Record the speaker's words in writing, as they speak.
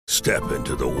Step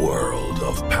into the world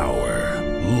of power,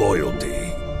 loyalty,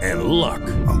 and luck.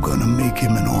 I'm gonna make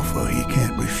him an offer he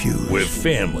can't refuse. With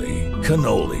family,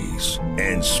 cannolis,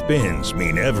 and spins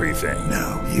mean everything.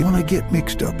 Now, you wanna get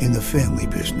mixed up in the family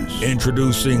business.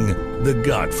 Introducing The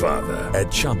Godfather at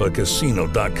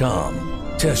ChumbaCasino.com.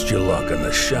 Test your luck in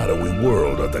the shadowy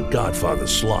world of The Godfather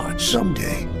slot.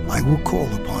 Someday, I will call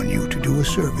upon you to do a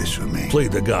service for me. Play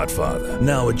The Godfather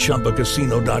now at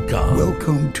ChumbaCasino.com.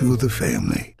 Welcome to the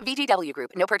family. VGW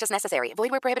Group. No purchase necessary. Void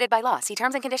where prohibited by law. See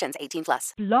terms and conditions.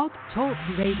 18+. Blog Talk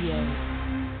Radio.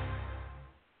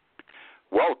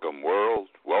 Welcome, world.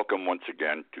 Welcome once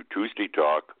again to Tuesday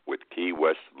Talk with Key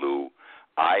West Lou.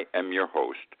 I am your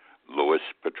host, Louis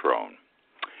Patrone.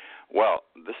 Well,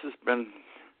 this has been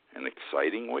an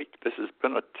exciting week. This has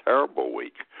been a terrible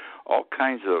week. All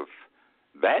kinds of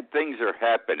bad things are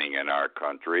happening in our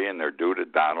country, and they're due to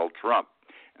Donald Trump.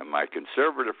 And my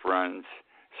conservative friends,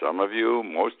 some of you,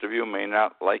 most of you may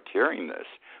not like hearing this,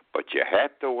 but you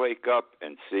have to wake up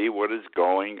and see what is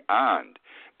going on.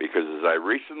 Because as I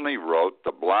recently wrote,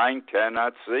 the blind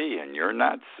cannot see, and you're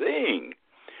not seeing.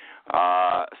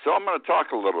 So I'm going to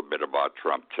talk a little bit about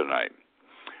Trump tonight.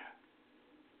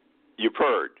 You've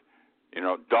heard,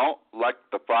 don't let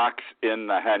the fox in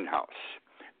the hen house.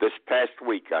 This past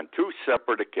week, on two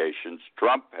separate occasions,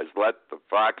 Trump has let the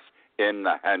fox in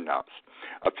the hen house.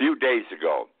 A few days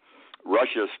ago,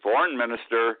 Russia's foreign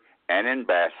minister and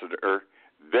ambassador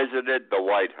visited the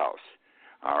White House.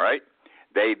 All right?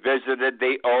 They visited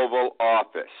the Oval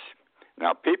Office.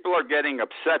 Now, people are getting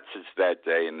upset since that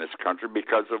day in this country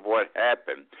because of what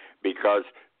happened, because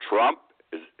Trump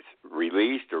has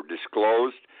released or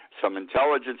disclosed some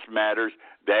intelligence matters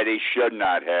that he should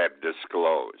not have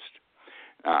disclosed.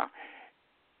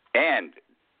 And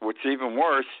what's even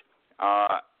worse,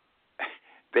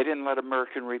 they didn't let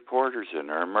American reporters in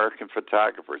or American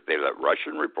photographers. They let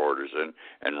Russian reporters in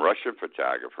and Russian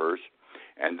photographers.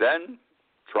 And then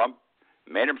Trump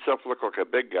made himself look like a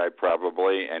big guy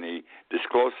probably, and he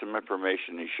disclosed some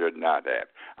information he should not have.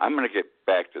 I'm going to get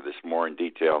back to this more in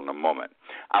detail in a moment.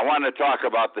 I want to talk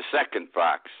about the second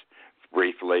fox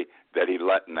briefly that he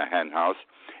let in the hen house,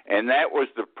 and that was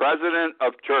the president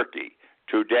of Turkey.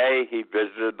 Today he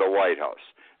visited the White House.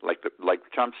 Like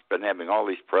Trump's been having all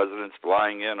these presidents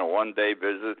flying in, a one-day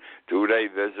visit, two-day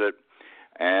visit,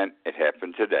 and it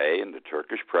happened today, and the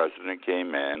Turkish president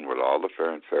came in with all the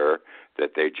fanfare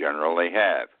that they generally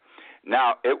have.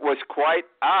 Now, it was quite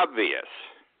obvious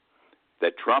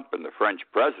that Trump and the French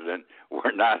president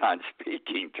were not on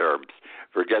speaking terms.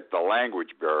 Forget the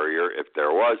language barrier if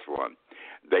there was one.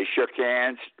 They shook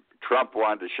hands. Trump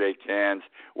wanted to shake hands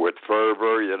with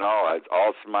fervor,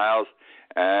 all smiles,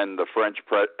 and the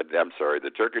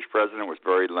Turkish president was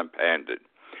very limp-handed.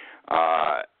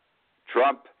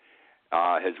 Trump,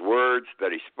 his words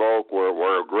that he spoke were,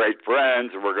 "We're great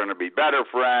friends, we're going to be better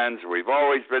friends, we've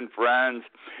always been friends,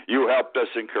 you helped us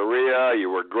in Korea, you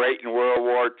were great in World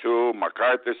War II,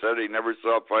 MacArthur said he never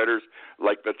saw fighters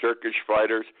like the Turkish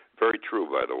fighters." Very true,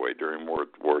 by the way, during World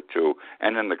War II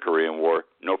and in the Korean War,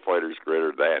 no fighters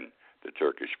greater than the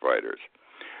Turkish fighters.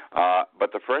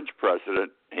 But the French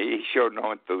president, he showed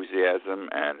no enthusiasm,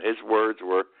 and his words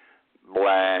were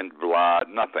bland, blah,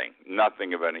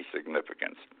 nothing of any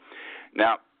significance.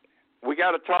 Now, we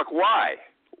got to talk why.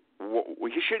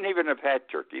 You shouldn't even have had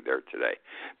Turkey there today,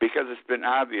 because it's been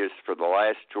obvious for the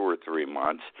last 2 or 3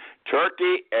 months,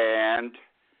 Turkey and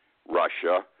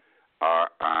Russia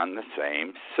are on the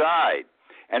same side.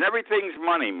 And everything's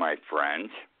money, my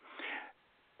friends.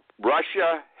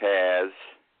 Russia has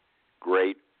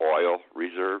great oil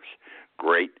reserves,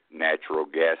 great natural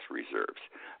gas reserves.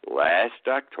 Last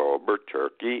October,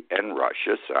 Turkey and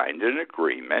Russia signed an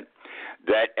agreement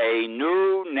that a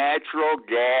new natural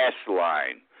gas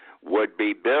line would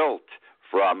be built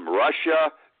from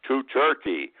Russia to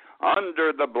Turkey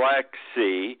under the Black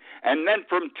Sea, and then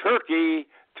from Turkey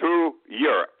through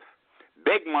Europe.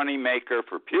 Big money maker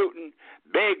for Putin,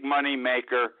 big money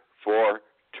maker for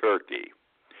Turkey.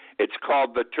 It's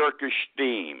called the Turkish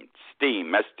Steam,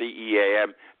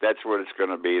 S-T-E-A-M. That's what it's going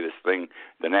to be, this thing,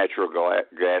 the natural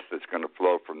gas that's going to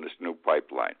flow from this new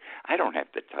pipeline. I don't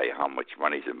have to tell you how much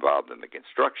money is involved in the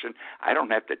construction. I don't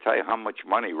have to tell you how much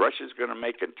money Russia's going to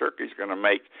make and Turkey's going to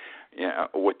make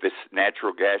with this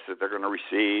natural gas that they're going to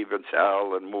receive and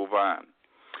sell and move on.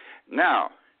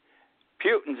 Now,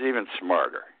 Putin's even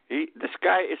smarter. This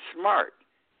guy is smart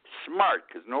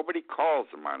because nobody calls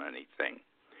him on anything.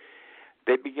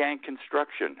 They began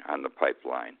construction on the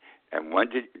pipeline. And when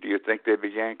do you think they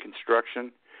began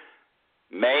construction?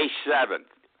 May 7th.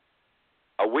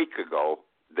 A week ago,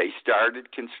 they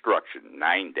started construction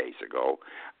 9 days ago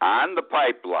on the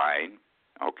pipeline,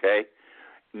 okay?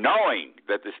 Knowing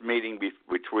that this meeting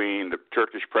between the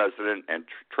Turkish president and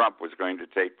Trump was going to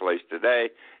take place today,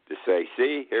 to say,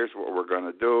 see, here's what we're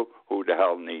going to do. Who the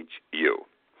hell needs you?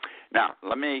 Now,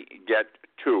 let me get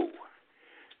to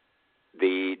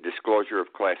the disclosure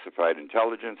of classified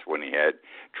intelligence when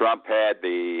Trump had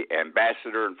the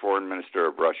ambassador and foreign minister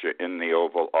of Russia in the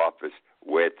Oval Office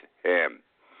with him.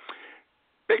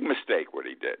 Big mistake what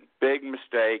he did. Big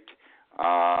mistake,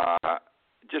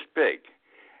 just big.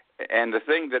 And the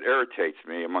thing that irritates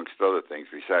me, amongst other things,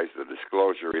 besides the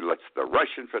disclosure, he lets the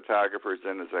Russian photographers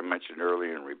in, as I mentioned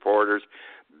earlier, and reporters,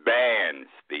 bans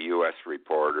the U.S.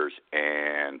 reporters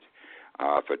and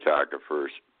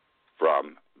photographers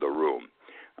from the room.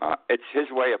 It's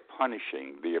his way of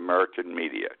punishing the American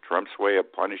media, Trump's way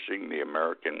of punishing the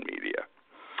American media.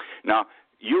 Now,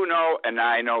 you know and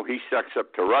I know he sucks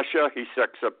up to Russia, he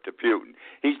sucks up to Putin.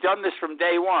 He's done this from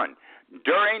day one,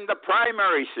 during the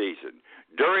primary season,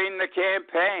 during the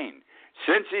campaign.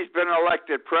 Since he's been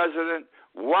elected president,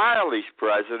 while he's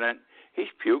president,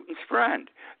 he's Putin's friend.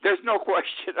 There's no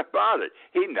question about it.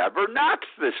 He never knocks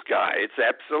this guy. It's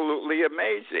absolutely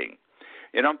amazing.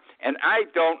 You know, and I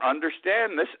don't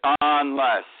understand this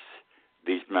unless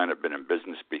these men have been in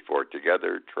business before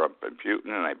together, Trump and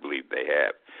Putin, and I believe they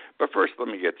have. But first, let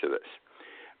me get to this.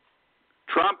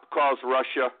 Trump calls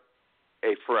Russia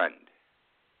a friend,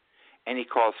 and he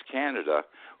calls Canada,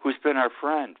 who's been our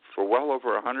friend for well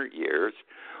over 100 years,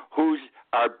 who's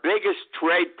our biggest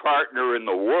trade partner in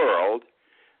the world,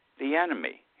 the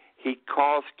enemy. He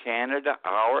calls Canada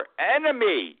our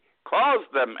enemy, calls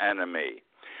them enemy.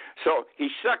 So he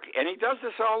sucks, and he does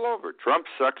this all over. Trump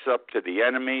sucks up to the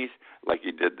enemies like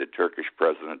he did the Turkish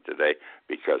president today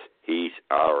because he's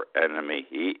our enemy.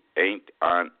 He ain't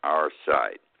on our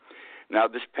side. Now,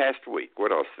 this past week,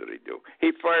 what else did he do?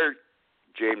 He fired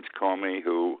James Comey,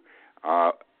 who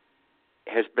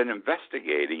has been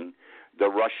investigating the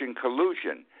Russian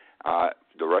collusion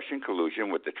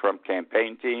with the Trump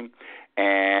campaign team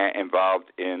and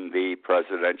involved in the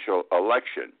presidential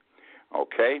election.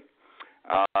 Okay?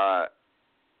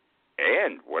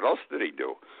 And what else did he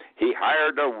do? He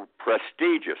hired a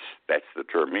prestigious, that's the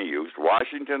term he used,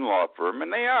 Washington law firm,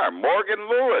 and they are, Morgan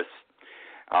Lewis,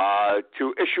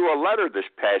 to issue a letter this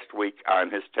past week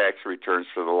on his tax returns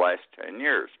for the last 10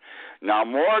 years. Now,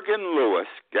 Morgan Lewis,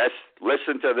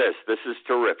 listen to this, this is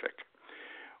terrific,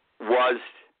 was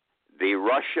the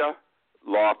Russia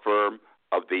law firm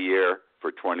of the year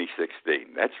for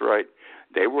 2016. That's right.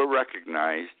 They were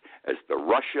recognized as the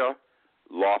Russia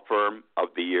law firm of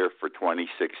the year for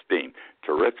 2016.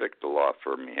 Terrific, the law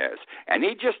firm he has. And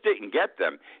he just didn't get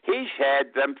them. He's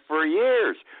had them for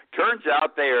years. Turns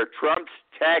out they are Trump's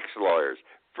tax lawyers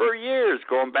for years,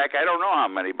 going back, I don't know how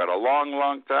many, but a long,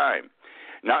 long time.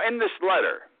 Now, in this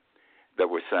letter that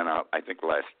was sent out, I think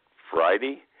last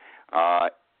Friday,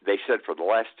 they said for the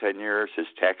last 10 years his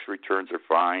tax returns are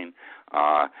fine.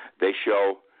 They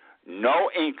show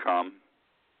no income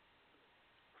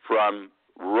from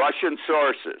Russian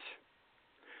sources.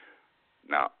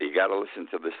 Now, you got to listen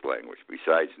to this language.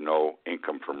 Besides no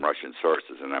income from Russian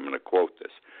sources, and I'm going to quote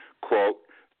this. Quote,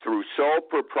 through sole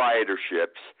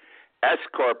proprietorships, S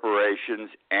corporations,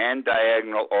 and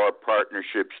diagonal or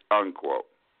partnerships, unquote.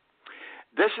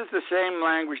 This is the same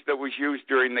language that was used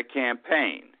during the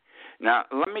campaign. Now,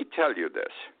 let me tell you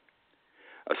this.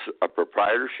 A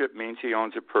proprietorship means he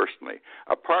owns it personally.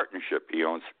 A partnership, he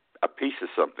owns a piece of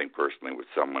something personally with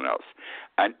someone else.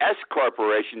 An S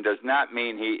corporation does not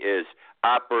mean he is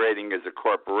operating as a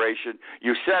corporation.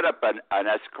 You set up an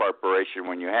S corporation.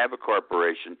 When you have a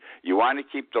corporation, you want to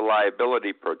keep the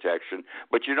liability protection,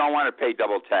 but you don't want to pay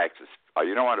double taxes.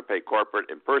 You don't want to pay corporate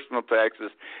and personal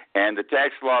taxes, and the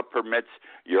tax law permits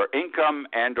your income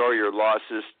and or your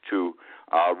losses to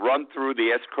run through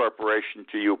the S corporation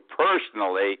to you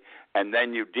personally, and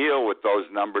then you deal with those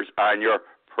numbers on your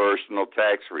personal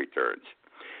tax returns.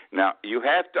 Now, you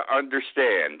have to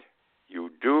understand,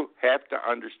 you do have to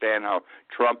understand how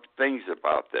Trump thinks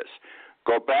about this.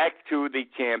 Go back to the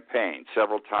campaign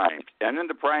several times, and in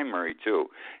the primary, too.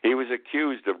 He was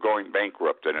accused of going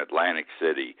bankrupt in Atlantic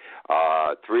City.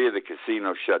 3 of the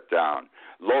casinos shut down.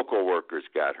 Local workers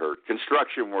got hurt.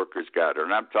 Construction workers got hurt.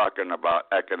 And I'm talking about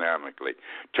economically.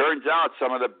 Turns out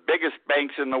some of the biggest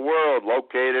banks in the world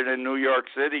located in New York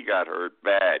City got hurt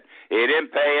bad. He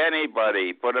didn't pay anybody.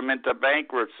 He put them into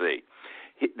bankruptcy.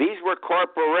 These were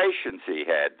corporations he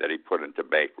had that he put into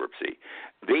bankruptcy.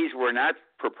 These were not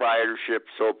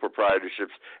proprietorships, sole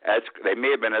proprietorships. They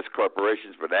may have been S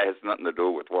corporations, but that has nothing to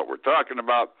do with what we're talking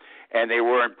about. And they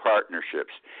weren't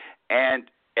partnerships. And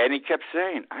And he kept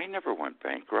saying, I never went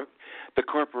bankrupt. The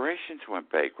corporations went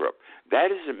bankrupt.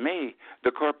 That isn't me. The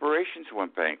corporations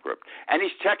went bankrupt. And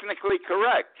he's technically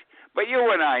correct. But you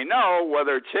and I know,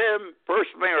 whether it's him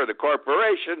personally or the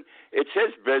corporation, it's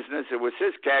his business, it was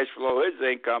his cash flow, his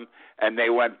income, and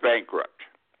they went bankrupt.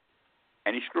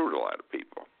 And he screwed a lot of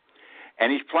people.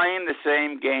 And he's playing the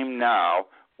same game now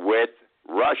with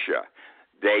Russia.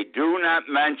 They do not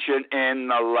mention in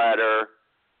the letter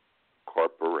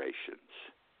corporations.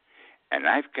 And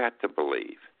I've got to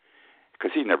believe,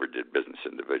 because he never did business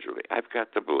individually, I've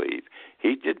got to believe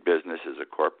he did business as a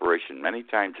corporation many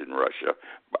times in Russia.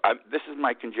 This is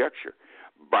my conjecture.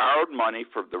 Borrowed money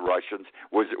from the Russians,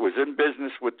 was in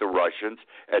business with the Russians,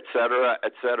 et cetera,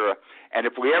 et cetera. And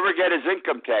if we ever get his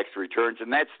income tax returns,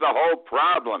 and that's the whole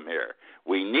problem here,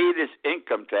 we need his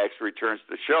income tax returns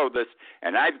to show this,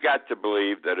 and I've got to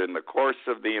believe that in the course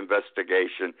of the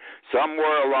investigation,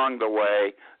 somewhere along the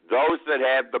way, those that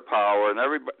have the power, and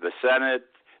everybody, the Senate,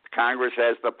 Congress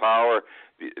has the power,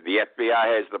 the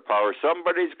FBI has the power,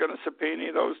 somebody's going to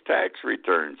subpoena those tax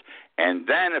returns. And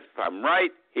then if I'm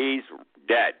right, he's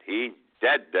dead. He's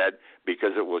dead,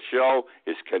 because it will show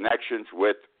his connections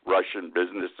with Russian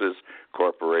businesses,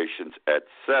 corporations,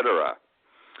 etc.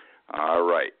 All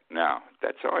right. Now,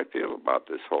 that's how I feel about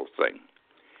this whole thing.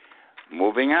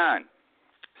 Moving on.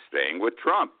 Staying with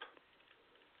Trump.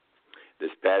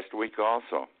 This past week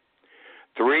also,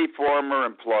 3 former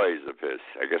employees of his,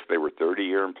 I guess they were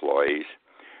 30-year employees,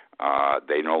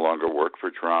 they no longer work for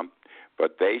Trump,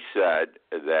 but they said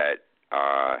that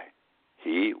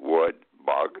he would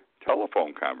bug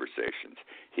telephone conversations.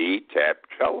 He tapped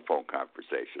telephone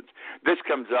conversations. This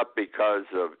comes up because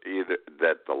of either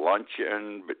that the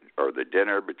luncheon or the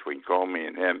dinner between Comey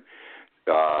and him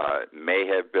may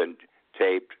have been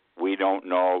taped. We don't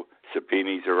know.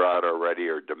 Subpoenas are out already,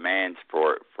 or demands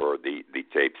for the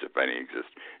tapes, if any, exist.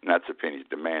 Not subpoenas,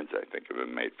 demands, I think, have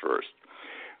been made first.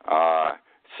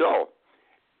 So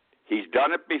he's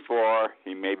done it before.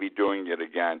 He may be doing it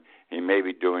again. He may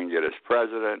be doing it as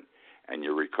president. And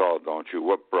you recall, don't you,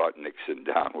 what brought Nixon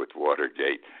down with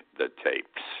Watergate? The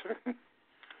tapes.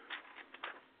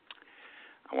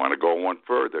 I want to go one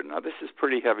further. Now, this is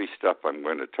pretty heavy stuff I'm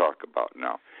going to talk about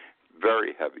now.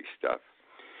 Very heavy stuff.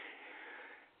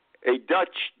 A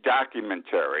Dutch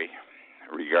documentary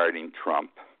regarding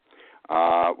Trump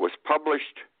was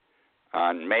published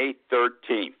on May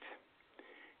 13th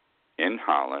in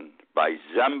Holland by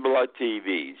Zembla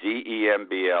TV,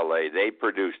 Zembla. They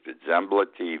produced it, Zembla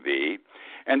TV.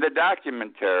 And the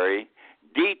documentary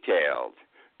detailed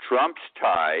Trump's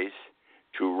ties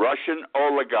to Russian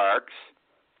oligarchs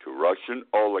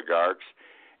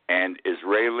and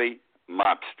Israeli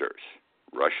mobsters.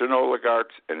 Russian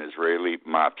oligarchs and Israeli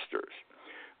mobsters.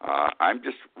 I'm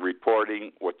just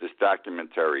reporting what this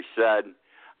documentary said.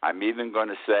 I'm even going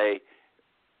to say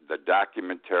the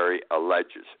documentary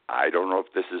alleges. I don't know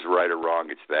if this is right or wrong.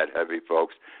 It's that heavy,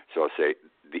 folks. So I'll say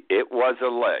it was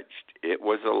alleged. It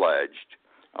was alleged,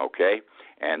 okay?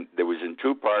 And there was in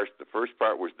 2 parts. The first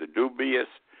part was the dubious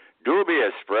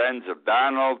friends of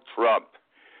Donald Trump,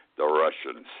 the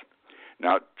Russians.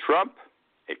 Now, Trump,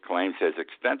 it claims, has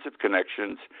extensive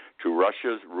connections to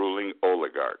Russia's ruling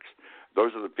oligarchs.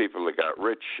 Those are the people that got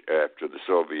rich after the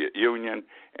Soviet Union,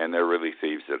 and they're really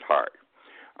thieves at heart.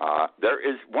 There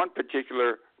is one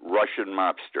particular Russian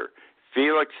mobster,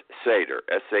 Felix Sater,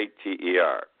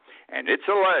 S-A-T-E-R, and it's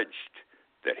alleged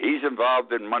that he's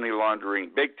involved in money laundering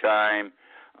big time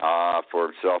for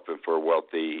himself and for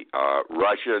wealthy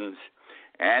Russians.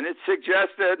 And it's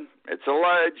suggested, it's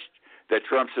alleged, that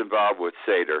Trump's involved with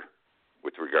Sater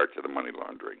with regard to the money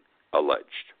laundering,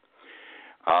 alleged.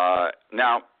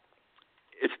 Now,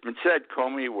 it's been said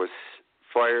Comey was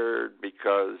fired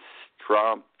because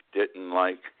Trump didn't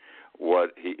like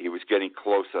what he was getting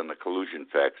close on the collusion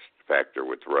factor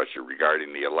with Russia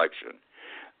regarding the election.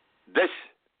 This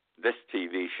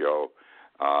TV show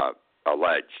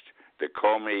alleged that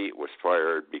Comey was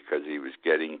fired because he was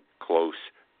getting close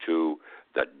to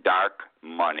the dark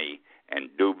money and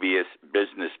dubious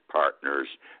business partners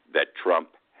that Trump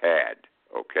had.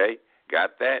 Okay?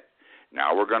 Got that?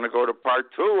 Now we're going to go to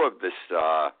part 2 of this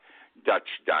Dutch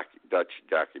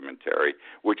documentary,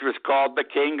 which was called The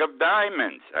King of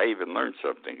Diamonds. I even learned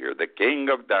something here. The King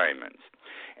of Diamonds.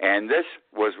 And this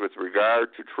was with regard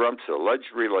to Trump's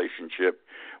alleged relationship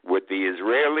with the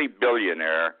Israeli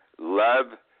billionaire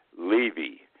Lev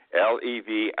Levy,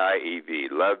 L-E-V-I-E-V,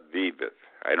 Lev Viviv.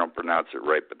 I don't pronounce it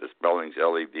right, but the spelling's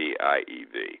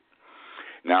L-E-V-I-E-V.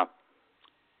 Now,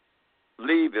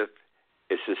 Levy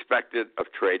is suspected of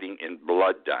trading in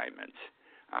blood diamonds.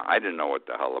 I didn't know what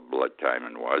the hell a blood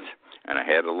diamond was, and I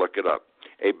had to look it up.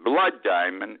 A blood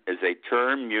diamond is a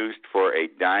term used for a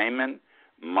diamond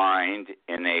mined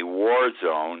in a war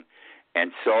zone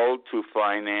and sold to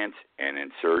finance an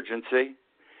insurgency,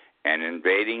 an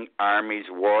invading army's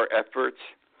war efforts,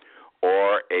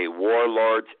 or a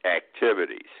warlord's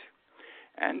activities.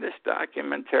 And this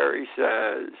documentary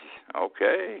says,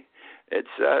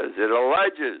 it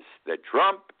alleges that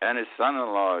Trump and his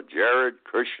son-in-law, Jared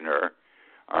Kushner,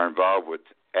 are involved with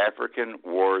African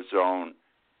war zone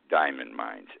diamond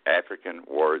mines.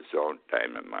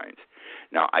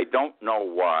 Now, I don't know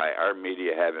why our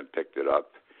media haven't picked it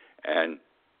up and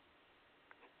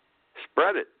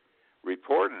spread it,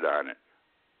 reported on it,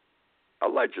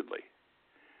 allegedly.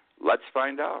 Let's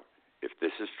find out if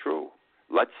this is true.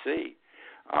 Let's see.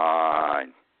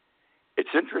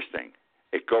 It's interesting.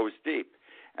 It goes deep.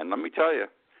 And let me tell you,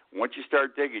 once you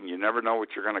start digging, you never know what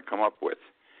you're going to come up with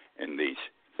in these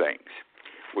things.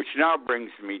 Which now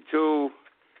brings me to,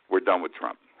 we're done with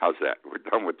Trump. How's that? We're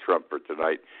done with Trump for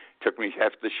tonight. Took me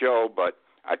half the show, but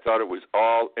I thought it was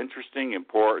all interesting,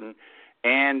 important,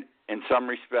 and in some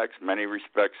respects, many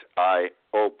respects,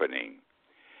 eye-opening.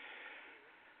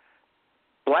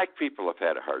 Black people have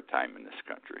had a hard time in this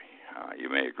country. You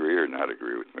may agree or not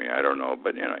agree with me. I don't know.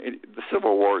 But, the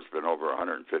Civil War has been over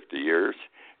 150 years,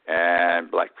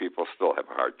 and black people still have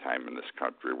a hard time in this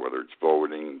country, whether it's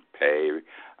voting, pay,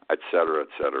 et cetera, et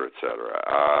cetera, et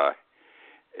cetera.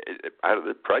 Out of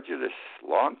the prejudice,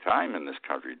 long time in this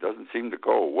country, doesn't seem to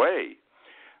go away.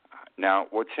 Now,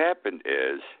 what's happened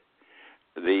is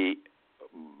the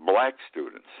black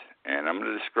students, and I'm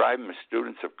going to describe them as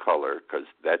students of color because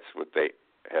that's what they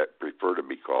prefer to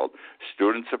be called,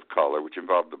 students of color, which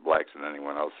involve the blacks and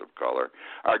anyone else of color,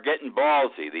 are getting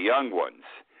ballsy, the young ones,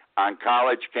 on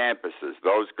college campuses,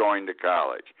 those going to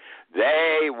college.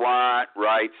 They want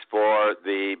rights for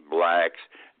the blacks.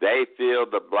 They feel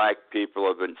the black people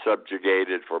have been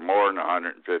subjugated for more than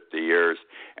 150 years,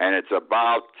 and it's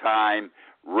about time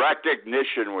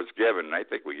recognition was given. I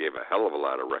think we gave a hell of a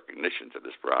lot of recognition to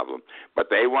this problem, but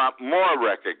they want more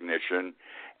recognition,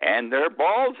 and they're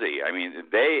ballsy. I mean,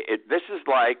 this is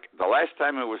like, the last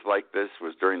time it was like this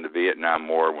was during the Vietnam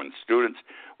War when students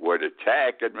would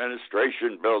attack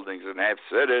administration buildings and have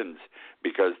sit-ins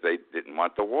because they didn't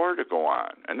want the war to go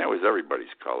on. And that was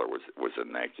everybody's color was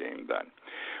in that game then.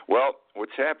 Well,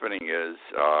 what's happening is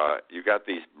you got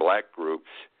these black groups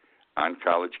on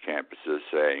college campuses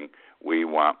saying, we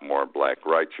want more black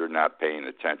rights, you're not paying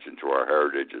attention to our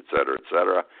heritage, et cetera, et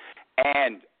cetera.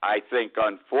 And I think,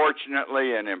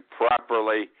 unfortunately and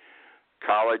improperly,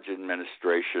 college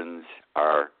administrations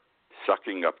are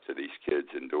sucking up to these kids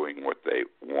and doing what they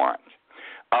want.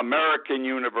 American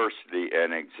University,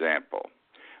 an example.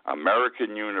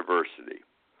 American University.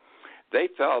 They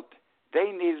felt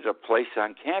they needed a place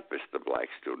on campus, the black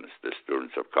students, the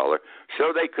students of color,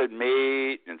 so they could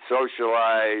meet and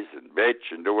socialize and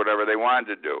bitch and do whatever they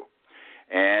wanted to do.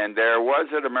 And there was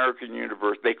at American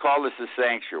University, they call this a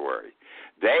sanctuary.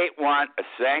 They want a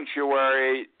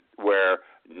sanctuary where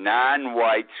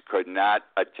non-whites could not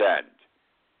attend.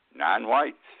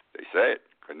 Non-whites, they say it,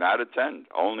 could not attend.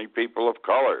 Only people of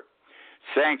color.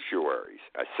 Sanctuaries,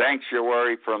 a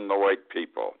sanctuary from the white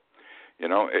people.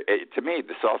 To me,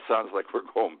 this all sounds like we're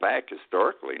going back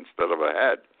historically instead of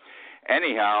ahead.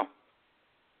 Anyhow,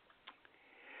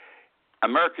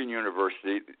 American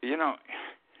University,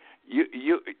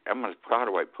 how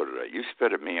do I put it? You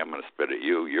spit at me, I'm going to spit at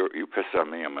you. You piss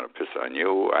on me, I'm going to piss on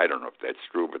you. I don't know if that's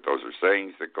true, but those are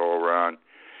sayings that go around.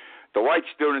 The white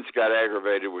students got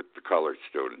aggravated with the colored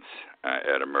students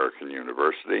at American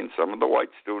University, and some of the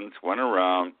white students went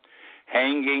around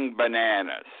hanging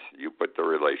bananas. You put the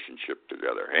relationship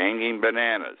together. Hanging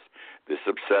bananas. This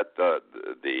upset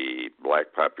the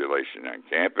black population on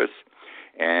campus,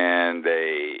 and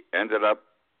they ended up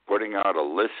putting out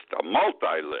a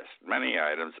multi-list, many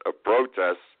items of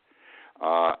protests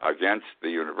against the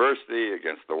university,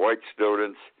 against the white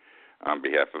students, on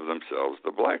behalf of themselves,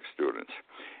 the black students.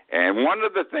 And one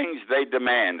of the things they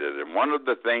demanded, and one of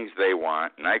the things they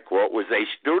want, and I quote, was a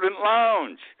student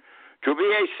lounge to be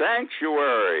a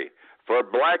sanctuary for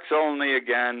blacks only,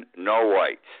 again, no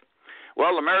whites.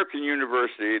 Well, American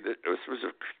University, this was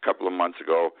a couple of months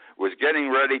ago, was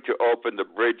getting ready to open the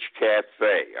Bridge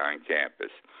Cafe on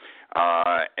campus.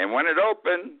 And when it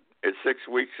opened, 6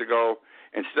 weeks ago,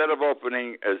 instead of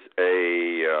opening as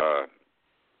a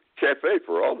cafe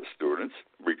for all the students,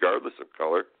 regardless of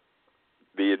color,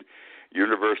 the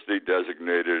university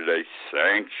designated a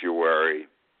sanctuary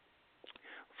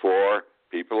for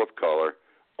people of color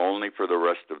only for the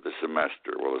rest of the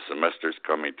semester. Well, the semester's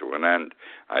coming to an end.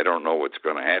 I don't know what's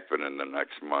going to happen in the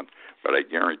next month, but I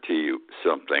guarantee you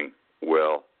something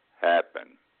will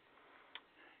happen.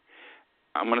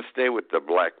 I'm going to stay with the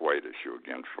black-white issue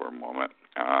again for a moment.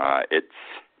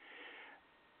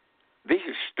 These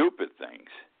are stupid things.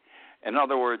 In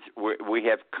other words, we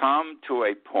have come to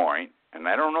a point, and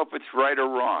I don't know if it's right or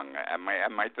wrong.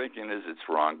 My thinking is it's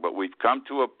wrong, but we've come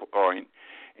to a point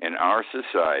in our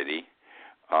society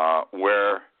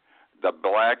where the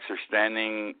blacks are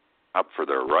standing up for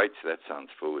their rights. That sounds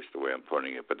foolish the way I'm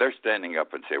putting it, but they're standing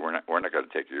up and say we're not going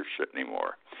to take your shit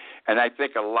anymore. And I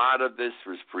think a lot of this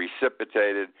was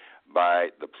precipitated by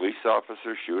the police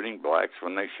officers shooting blacks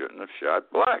when they shouldn't have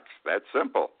shot blacks. That's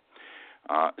simple.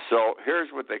 So here's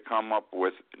what they come up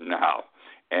with now.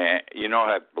 And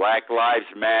have Black Lives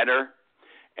Matter,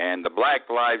 and the Black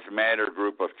Lives Matter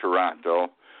group of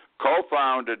Toronto,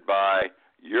 co-founded by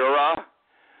Yura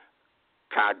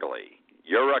Cogley.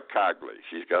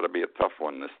 She's got to be a tough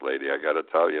one, this lady, I got to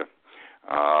tell you.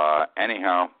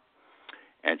 Anyhow,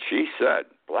 and she said,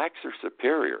 blacks are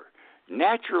superior,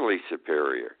 naturally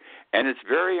superior. And it's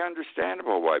very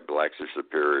understandable why blacks are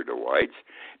superior to whites.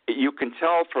 You can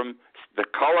tell from the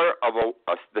color of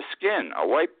the skin. A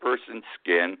white person's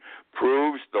skin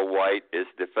proves the white is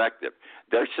defective.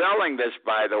 They're selling this,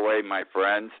 by the way, my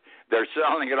friends. They're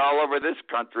selling it all over this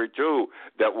country, too,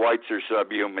 that whites are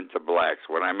subhuman to blacks,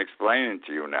 what I'm explaining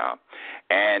to you now.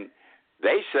 And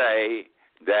they say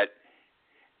that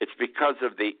it's because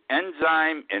of the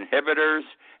enzyme inhibitors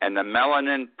and the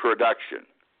melanin production,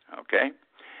 okay?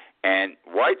 And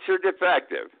whites are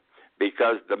defective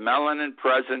because the melanin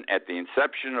present at the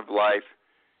inception of life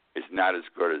is not as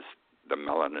good as the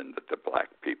melanin that the black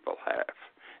people have.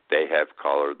 They have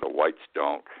color, the whites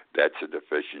don't. That's a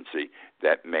deficiency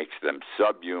that makes them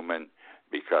subhuman,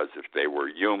 because if they were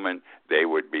human, they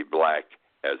would be black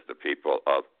as the people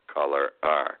of color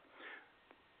are.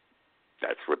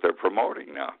 That's what they're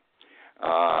promoting now.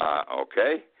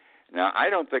 Okay? Now, I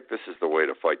don't think this is the way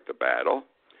to fight the battle.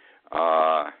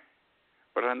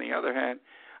 But on the other hand,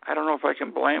 I don't know if I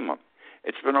can blame them.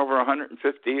 It's been over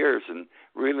 150 years, and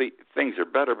really things are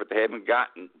better, but they haven't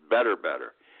gotten better.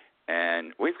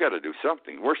 And we've got to do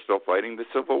something. We're still fighting the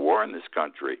Civil War in this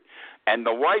country. And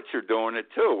the whites are doing it,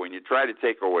 too. When you try to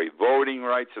take away voting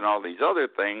rights and all these other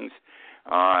things,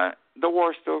 the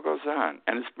war still goes on.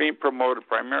 And it's being promoted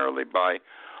primarily by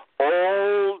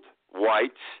old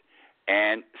whites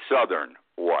and southern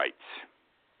whites.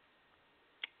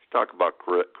 Let's talk about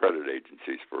credit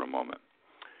agencies for a moment.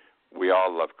 We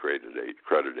all love credit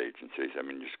agencies. I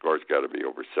mean, your score's got to be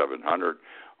over 700,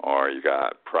 or you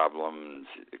got problems.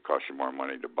 It costs you more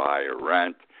money to buy or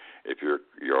rent. If your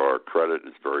credit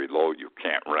is very low, you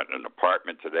can't rent an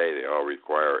apartment today. They all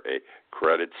require a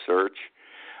credit search.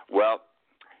 Well,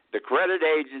 the credit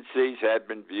agencies have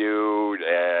been viewed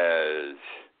as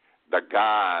the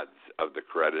gods of the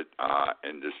credit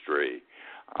industry.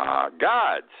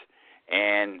 Gods.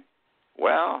 And,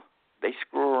 well, they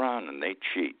screw around and they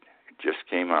cheat. Just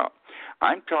came out.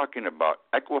 I'm talking about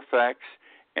Equifax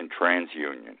and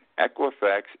TransUnion.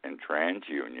 Equifax and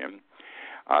TransUnion,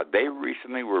 they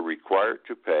recently were required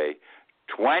to pay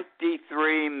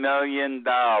 $23 million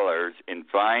in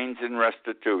fines and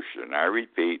restitution. I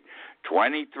repeat,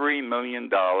 $23 million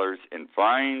in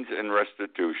fines and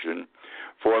restitution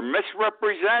for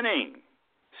misrepresenting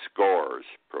scores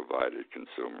provided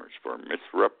consumers. For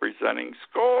misrepresenting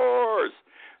scores.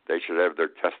 They should have their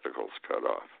testicles cut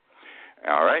off.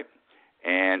 All right?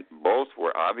 And both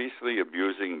were obviously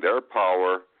abusing their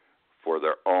power for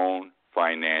their own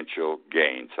financial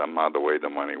gain. Somehow the way the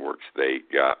money works, they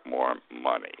got more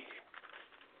money.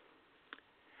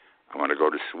 I'm going to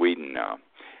go to Sweden now.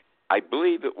 I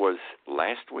believe it was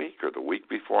last week or the week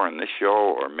before on this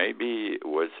show, or maybe it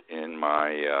was in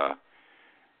my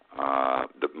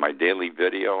my daily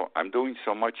video. I'm doing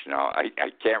so much now, I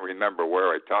can't remember where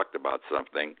I talked about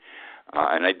something.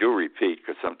 And I do repeat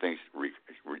because some things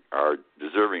are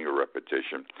deserving of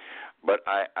repetition. But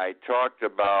I talked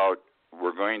about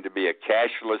we're going to be a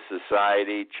cashless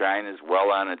society. China's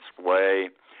well on its way.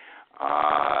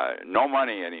 No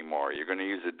money anymore. You're going to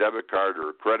use a debit card or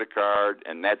a credit card,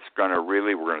 and that's going to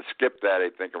we're going to skip that, I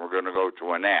think, and we're going to go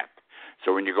to an app.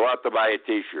 So when you go out to buy a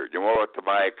T-shirt, you go out to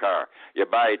buy a car, you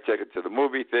buy a ticket to the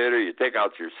movie theater, you take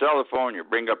out your cell phone, you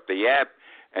bring up the app,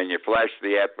 and you flash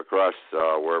the app across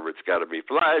wherever it's got to be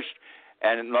flashed,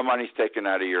 and the money's taken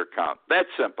out of your account. That's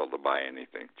simple to buy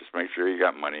anything. Just make sure you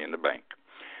got money in the bank.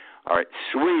 All right,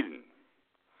 Sweden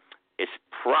is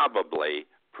probably,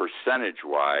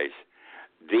 percentage-wise,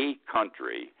 the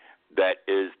country that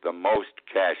is the most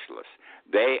cashless.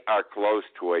 They are close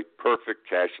to a perfect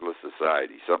cashless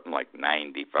society, something like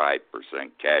 95%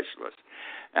 cashless.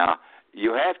 Now,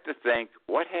 you have to think,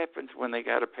 what happens when they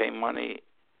got to pay money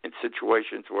in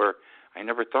situations where I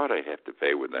never thought I'd have to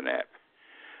pay with an app.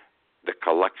 The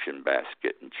collection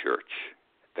basket in church.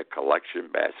 The collection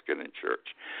basket in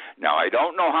church. Now, I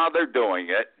don't know how they're doing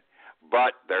it,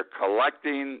 but they're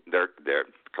collecting. They're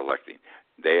collecting.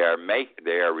 They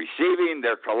are receiving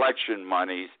their collection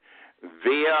monies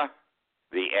via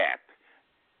the app.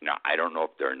 Now, I don't know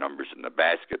if there are numbers in the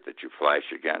basket that you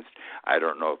flash against. I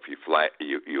don't know if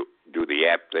you do the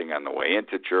app thing on the way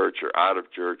into church or out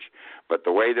of church. But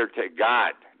the way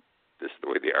God, this is the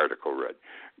way the article read,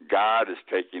 God is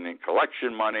taking in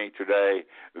collection money today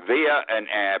via an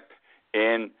app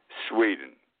in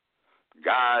Sweden.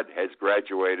 God has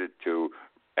graduated to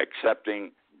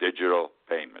accepting digital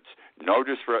payments. No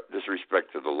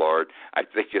disrespect to the Lord. I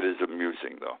think it is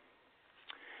amusing, though.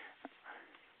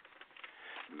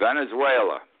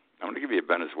 Venezuela. I'm going to give you a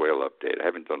Venezuela update. I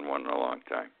haven't done one in a long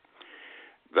time.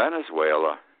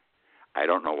 Venezuela, I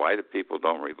don't know why the people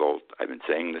don't revolt. I've been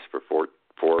saying this for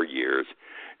four years.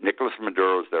 Nicolas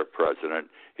Maduro is their president.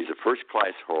 He's a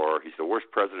first-class whore. He's the worst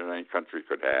president any country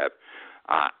could have.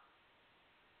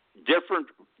 Different,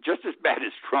 just as bad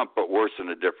as Trump, but worse in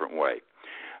a different way.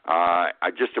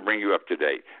 Just to bring you up to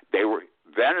date,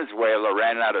 Venezuela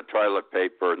ran out of toilet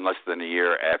paper in less than a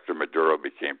year after Maduro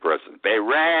became president. They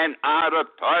ran out of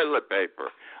toilet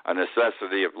paper, a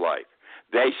necessity of life.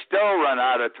 They still run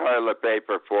out of toilet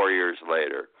paper 4 years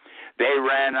later. They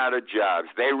ran out of jobs.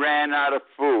 They ran out of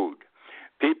food.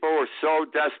 People were so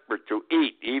desperate to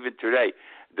eat, even today,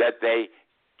 that they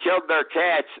killed their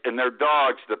cats and their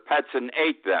dogs, the pets, and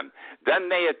ate them. Then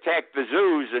they attacked the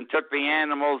zoos and took the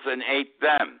animals and ate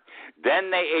them.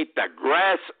 Then they ate the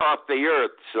grass off the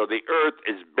earth, so the earth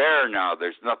is bare now.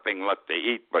 There's nothing left to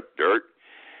eat but dirt.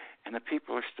 And the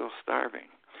people are still starving.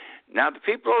 Now, the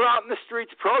people are out in the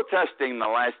streets protesting the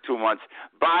last 2 months.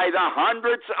 By the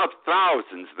hundreds of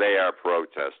thousands they are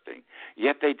protesting.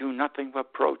 Yet they do nothing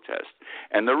but protest.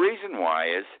 And the reason why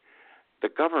is the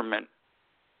government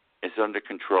is under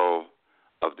control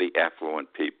of the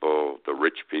affluent people, the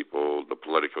rich people, the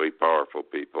politically powerful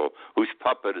people, whose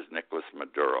puppet is Nicolas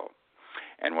Maduro.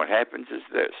 And what happens is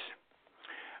this.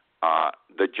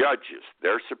 The judges,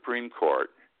 their Supreme Court,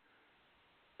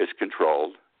 is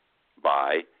controlled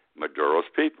by Maduro's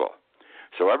people.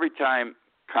 So every time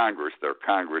their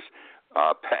Congress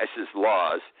passes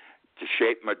laws to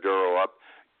shape Maduro up,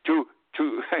 to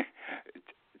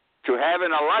have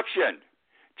an election,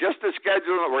 just to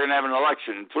schedule it, we're going to have an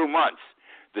election in 2 months.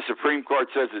 The Supreme Court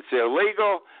says it's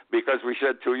illegal because we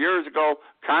said 2 years ago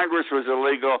Congress was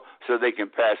illegal, so they can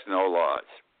pass no laws.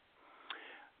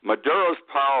 Maduro's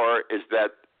power is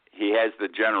that he has the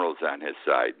generals on his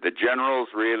side. The generals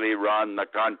really run the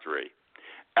country.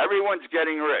 Everyone's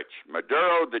getting rich.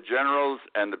 Maduro, the generals,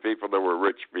 and the people that were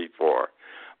rich before.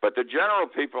 But the general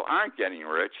people aren't getting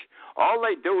rich. All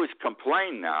they do is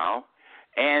complain now.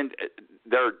 And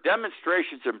there are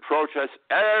demonstrations and protests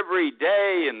every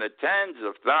day in the tens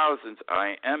of thousands.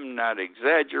 I am not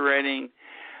exaggerating.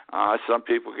 Some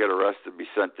people get arrested, be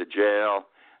sent to jail.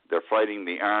 They're fighting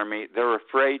the army. They're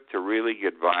afraid to really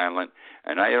get violent.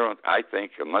 And I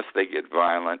think unless they get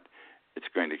violent, it's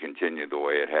going to continue the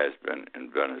way it has been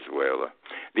in Venezuela.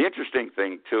 The interesting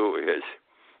thing, too, is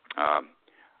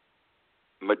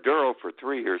Maduro for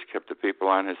 3 years kept the people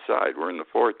on his side. We're in the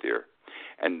fourth year.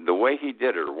 And the way he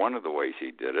did it, or one of the ways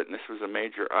he did it, and this was a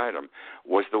major item,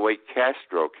 was the way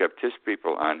Castro kept his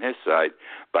people on his side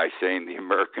by saying the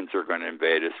Americans are going to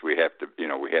invade us. We have to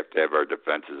have our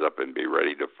defenses up and be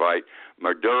ready to fight.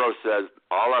 Maduro says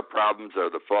all our problems are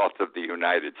the fault of the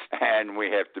United States, and we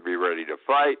have to be ready to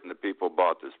fight. And the people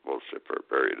bought this bullshit for a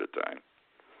period of time.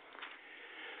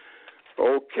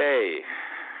 Okay.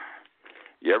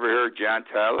 You ever heard John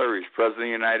Tyler? He's president of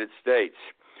the United States.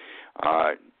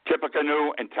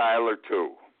 Tippecanoe and Tyler,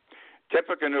 too.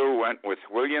 Tippecanoe went with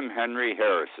William Henry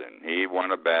Harrison. He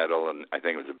won a battle, and I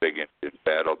think it was a big Indian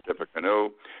battle,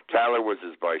 Tippecanoe. Tyler was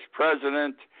his vice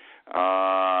president.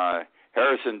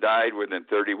 Harrison died within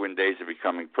 31 days of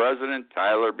becoming president.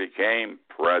 Tyler became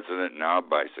president now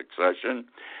by succession.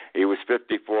 He was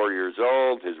 54 years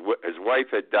old. His wife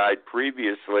had died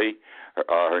previously.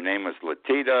 Her name was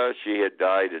Latita. She had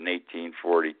died in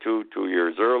 1842, 2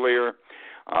 years earlier.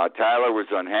 Tyler was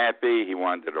unhappy. He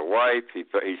wanted a wife. He's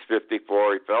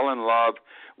 54. He fell in love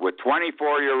with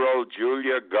 24-year-old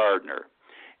Julia Gardner.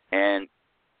 And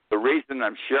the reason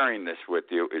I'm sharing this with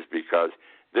you is because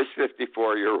this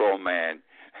 54-year-old man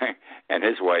and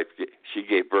his wife, she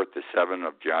gave birth to 7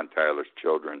 of John Tyler's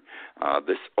children.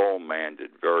 This old man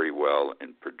did very well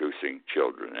in producing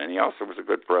children. And he also was a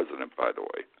good president, by the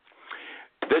way.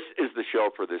 This is the show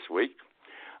for this week.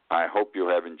 I hope you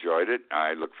have enjoyed it.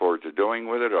 I look forward to doing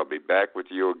with it. I'll be back with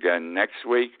you again next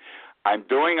week. I'm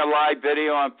doing a live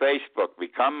video on Facebook.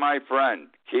 Become my friend,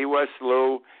 Key West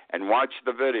Lou, and watch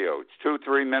the video. It's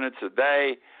 2-3 minutes a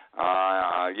day.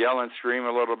 Yell and scream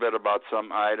a little bit about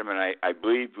some item, and I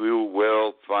believe you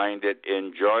will find it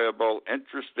enjoyable,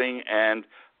 interesting, and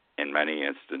in many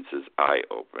instances,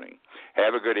 eye-opening.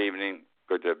 Have a good evening.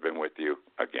 Good to have been with you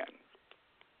again.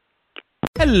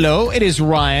 Hello, it is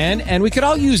Ryan, and we could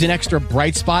all use an extra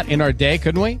bright spot in our day,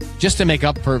 couldn't we? Just to make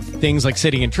up for things like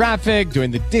sitting in traffic,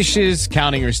 doing the dishes,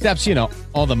 counting your steps, you know,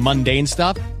 all the mundane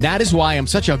stuff. That is why I'm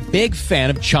such a big fan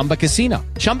of Chumba Casino.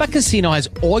 Chumba Casino has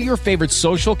all your favorite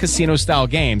social casino-style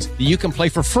games that you can play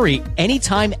for free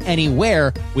anytime,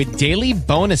 anywhere with daily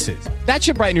bonuses. That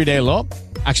should brighten your day a little.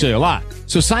 Actually, a lot.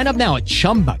 So sign up now at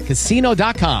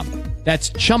ChumbaCasino.com.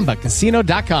 That's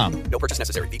ChumbaCasino.com. No purchase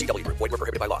necessary. VGW Group. Void where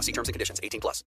prohibited by law. See terms and conditions. 18+.